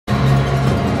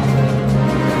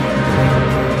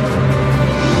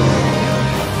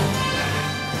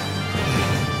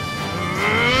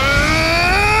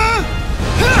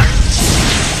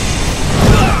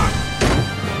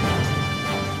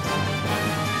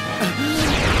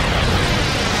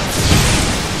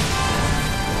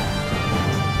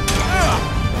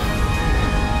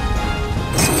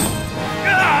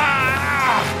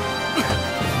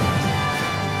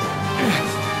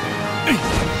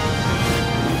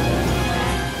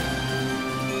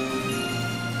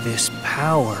This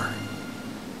power.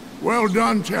 Well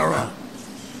done, Terra.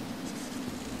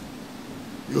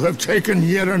 You have taken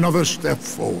yet another step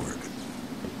forward.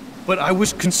 But I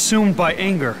was consumed by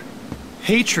anger,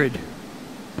 hatred.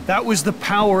 That was the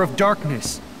power of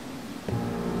darkness.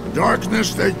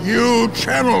 Darkness that you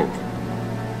channeled.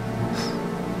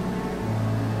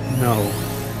 No.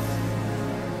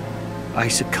 I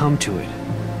succumbed to it.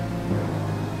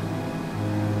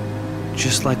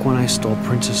 Just like when I stole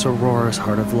Princess Aurora's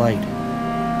Heart of Light.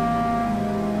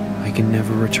 I can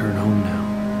never return home now.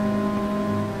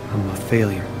 I'm a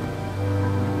failure.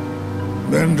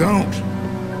 Then don't.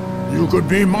 You could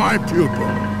be my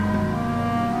pupil.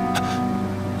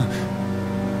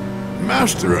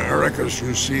 Master Eraqus,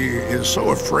 you see, is so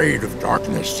afraid of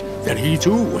darkness that he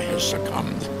too has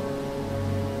succumbed.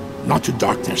 Not to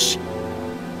darkness,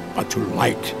 but to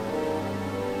light.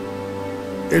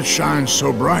 It shines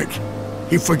so bright,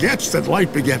 he forgets that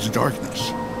light begets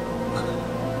darkness.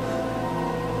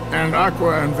 And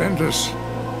Aqua and Ventus,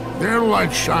 their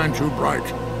lights shine too bright.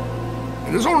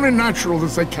 It is only natural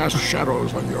that they cast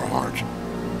shadows on your heart.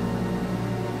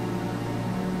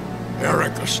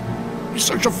 Eraqus, he's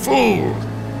such a fool.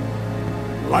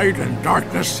 Light and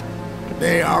darkness,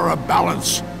 they are a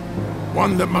balance.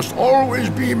 One that must always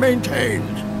be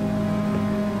maintained.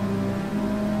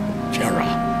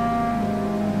 Terra,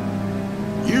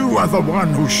 you are the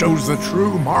one who shows the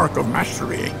true mark of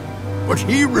mastery, but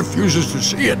he refuses to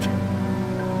see it.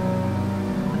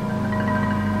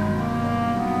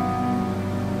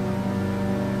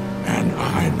 And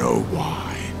I know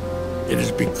why. It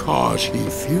is because he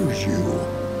fears you.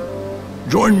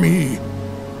 Join me.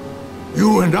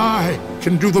 You and I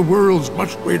can do the world's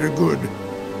much greater good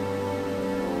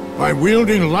by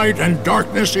wielding light and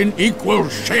darkness in equal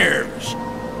shares.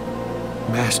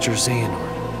 Master Xehanort.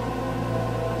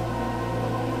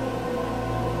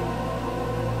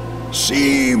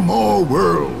 See more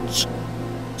worlds.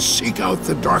 Seek out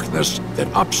the darkness that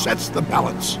upsets the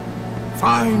balance.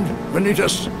 Find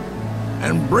Vanitas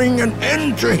and bring an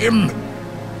end to him.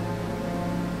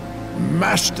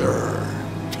 Master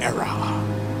Terra.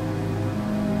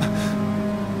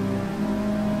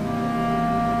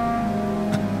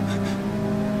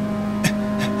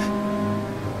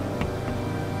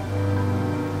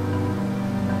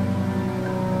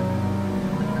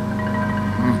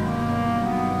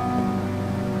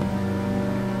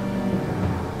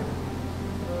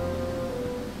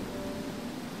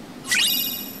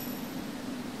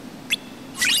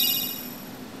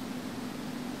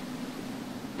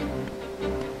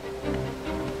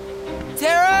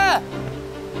 Terra!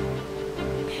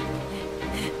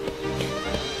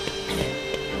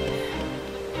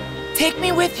 Take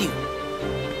me with you.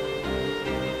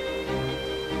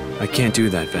 I can't do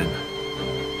that, Ven.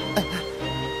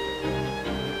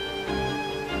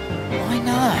 Why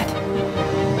not?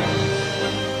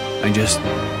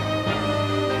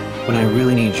 When I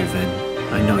really need you, Ven,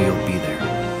 I know you'll be there.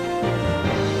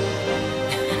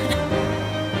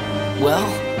 Well,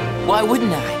 why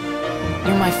wouldn't I?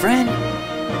 You're my friend.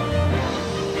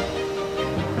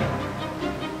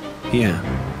 Yeah.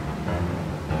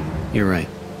 You're right.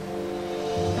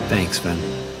 Thanks, Ven.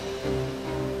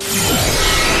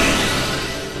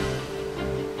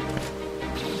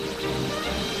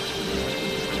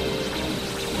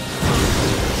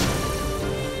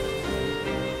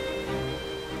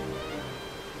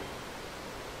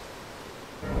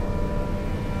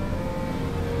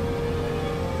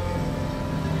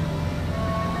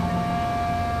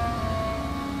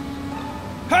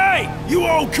 Hey, you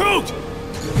old coot!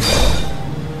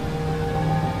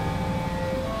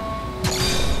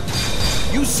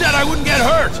 You said I wouldn't get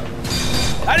hurt!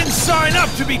 I didn't sign up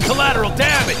to be collateral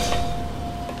damage!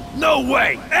 No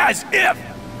way! As if!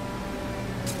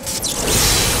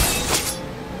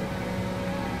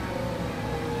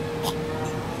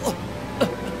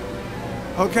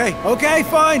 Okay,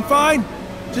 fine.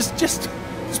 Just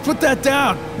put that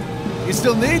down. You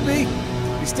still need me.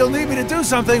 You still need me to do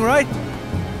something, right?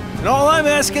 And all I'm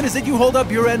asking is that you hold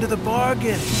up your end of the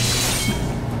bargain.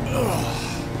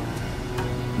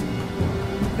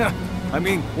 I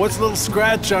mean, what's a little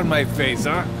scratch on my face,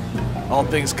 huh? All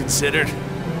things considered.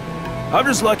 I'm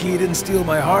just lucky he didn't steal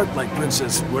my heart like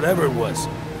Princess whatever it was.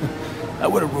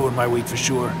 That would have ruined my week for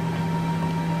sure.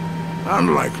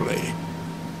 Unlikely.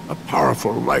 A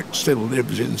powerful light still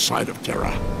lives inside of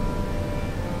Terra.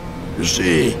 You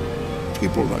see,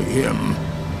 people like him,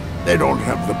 they don't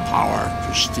have the power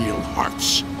to steal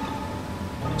hearts.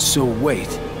 So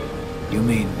wait, you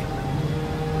mean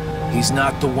he's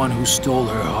not the one who stole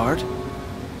her heart?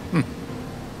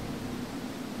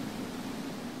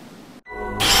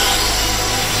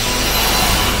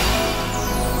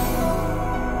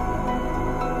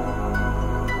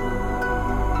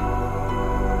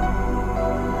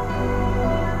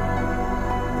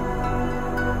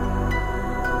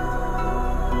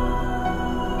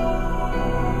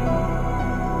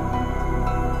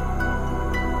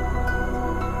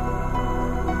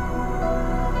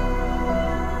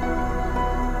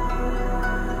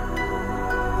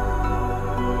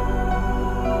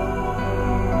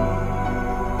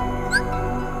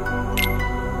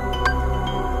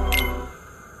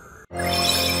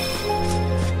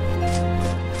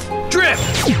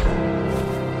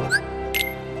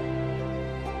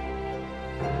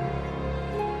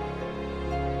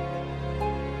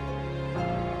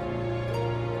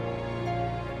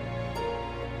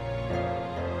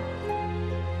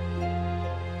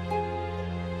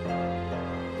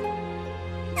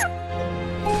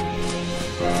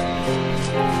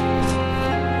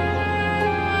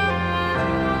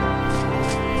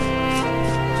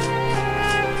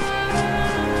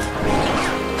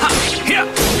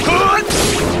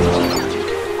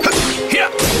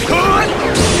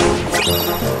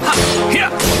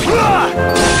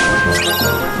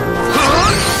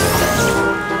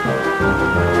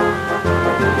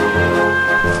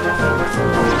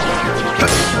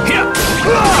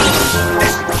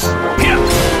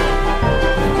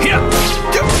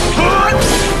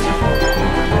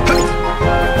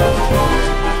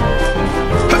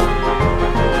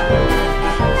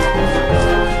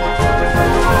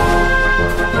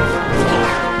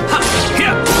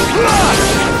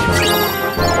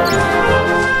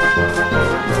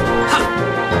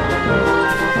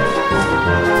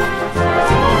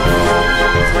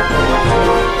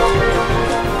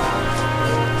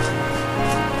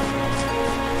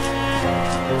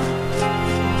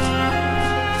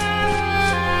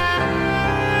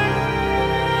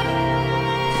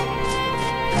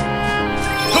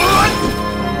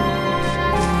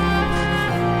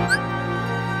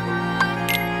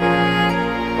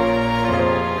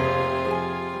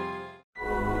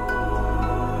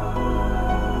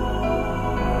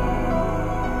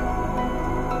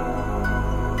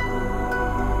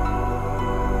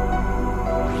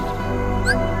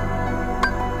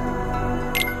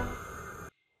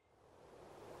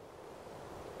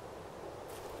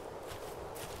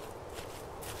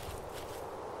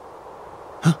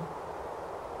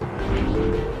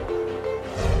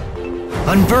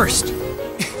 Unversed!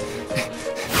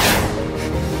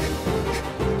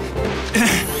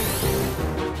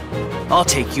 I'll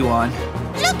take you on.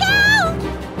 Look out!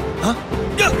 Huh?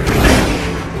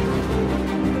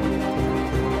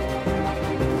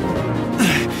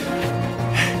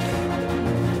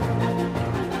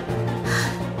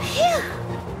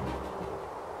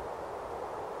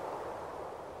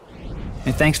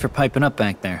 And thanks for piping up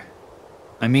back there.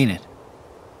 I mean it.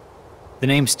 The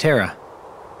name's Terra.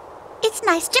 It's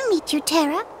nice to meet you,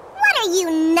 Terra. What are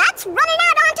you, nuts? Running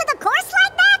out onto the course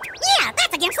like that? Yeah,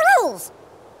 that's against the rules.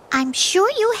 I'm sure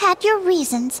you had your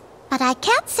reasons, but I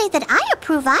can't say that I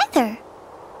approve either.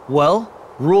 Well,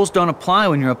 rules don't apply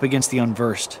when you're up against the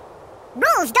unversed.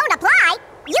 Rules don't apply?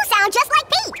 You sound just like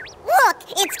Pete. Look,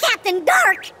 it's Captain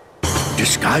Dark.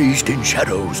 Disguised in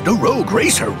shadows, the rogue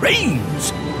racer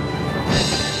reigns.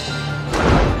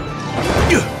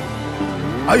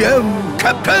 I am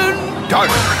Captain Dark.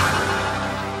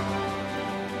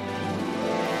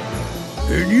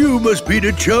 And you must be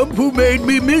the chump who made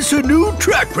me miss a new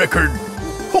track record.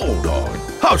 Hold on.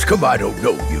 How's come I don't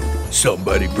know you?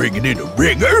 Somebody bringing in a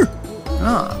ringer?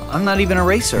 Oh, I'm not even a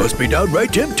racer. Must be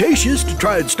downright temptatious to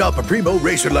try and stop a primo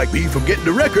racer like me from getting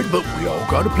the record, but we all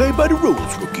gotta play by the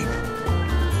rules, rookie.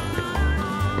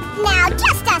 Now,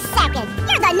 just a second.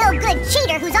 You're the no-good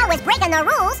cheater who's always breaking the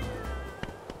rules.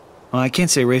 Well, I can't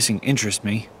say racing interests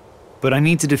me, but I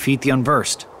need to defeat the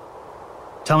unversed.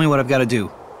 Tell me what I've got to do.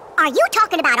 Are you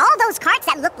talking about all those carts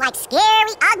that look like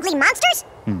scary, ugly monsters?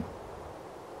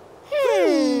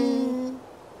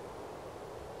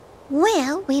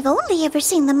 Well, we've only ever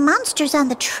seen the monsters on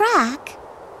the track.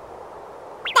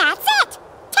 That's it!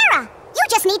 Terra, you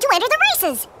just need to enter the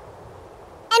races.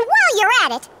 And while you're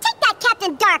at it, take that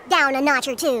Captain Dark down a notch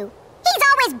or two. He's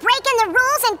always breaking the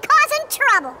rules and causing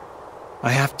trouble. I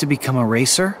have to become a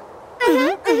racer?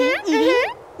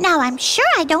 Now, I'm sure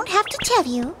I don't have to tell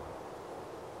you.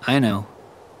 I know.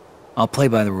 I'll play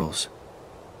by the rules.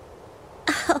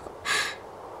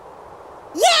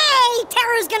 Yay!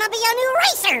 Terra's Terra's gonna be a new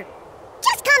racer!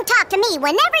 Just come talk to me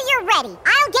whenever you're ready.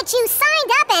 I'll get you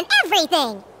signed up and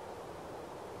everything.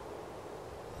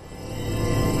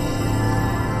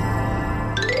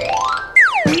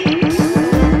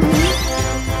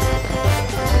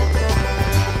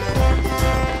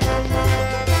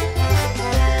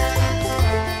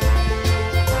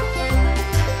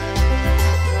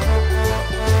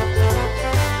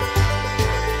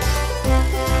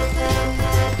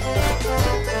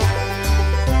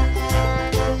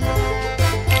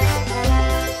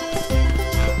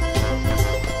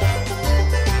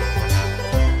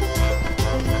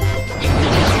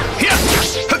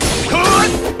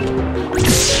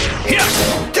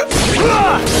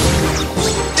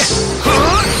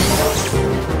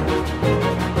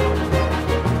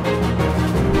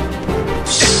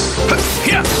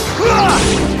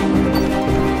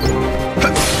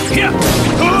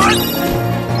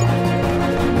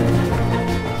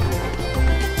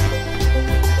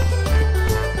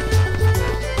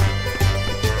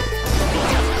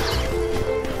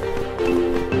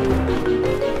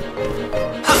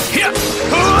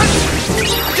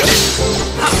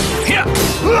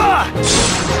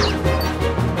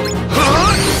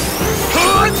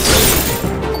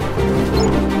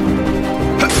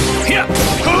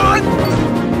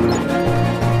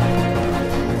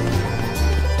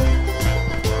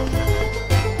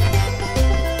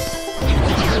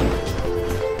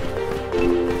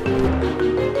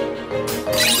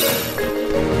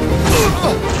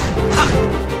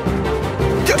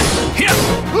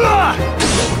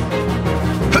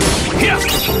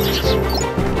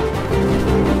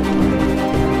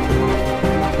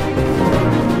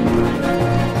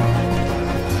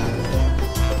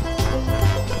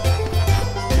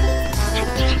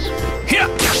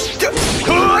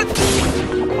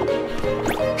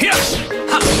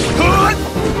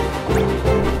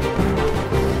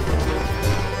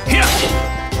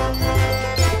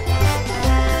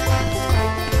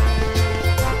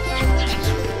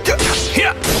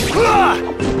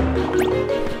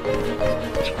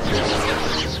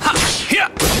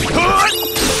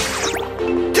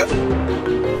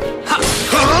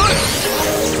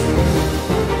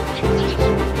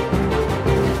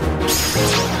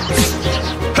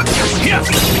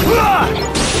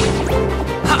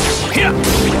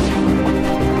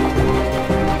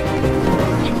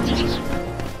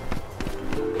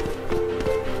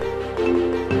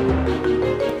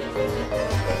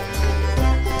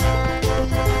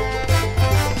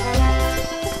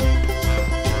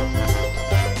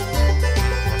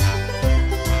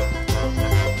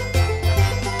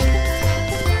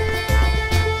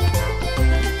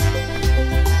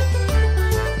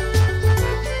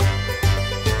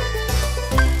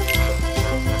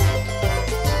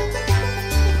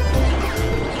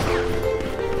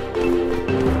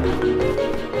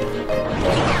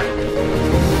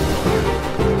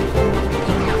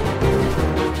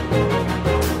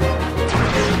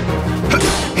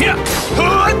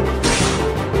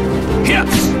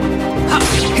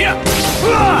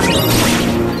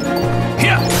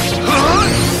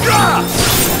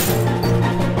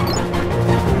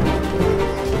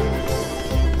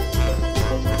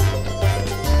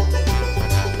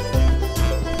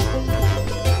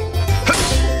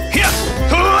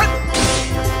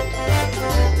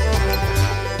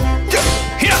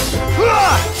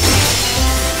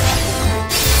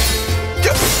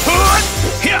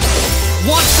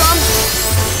 Want some?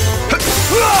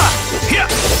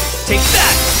 Take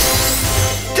that!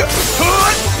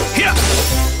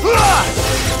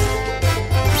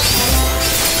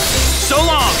 So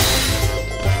long!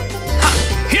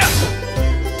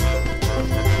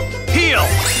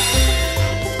 Heal!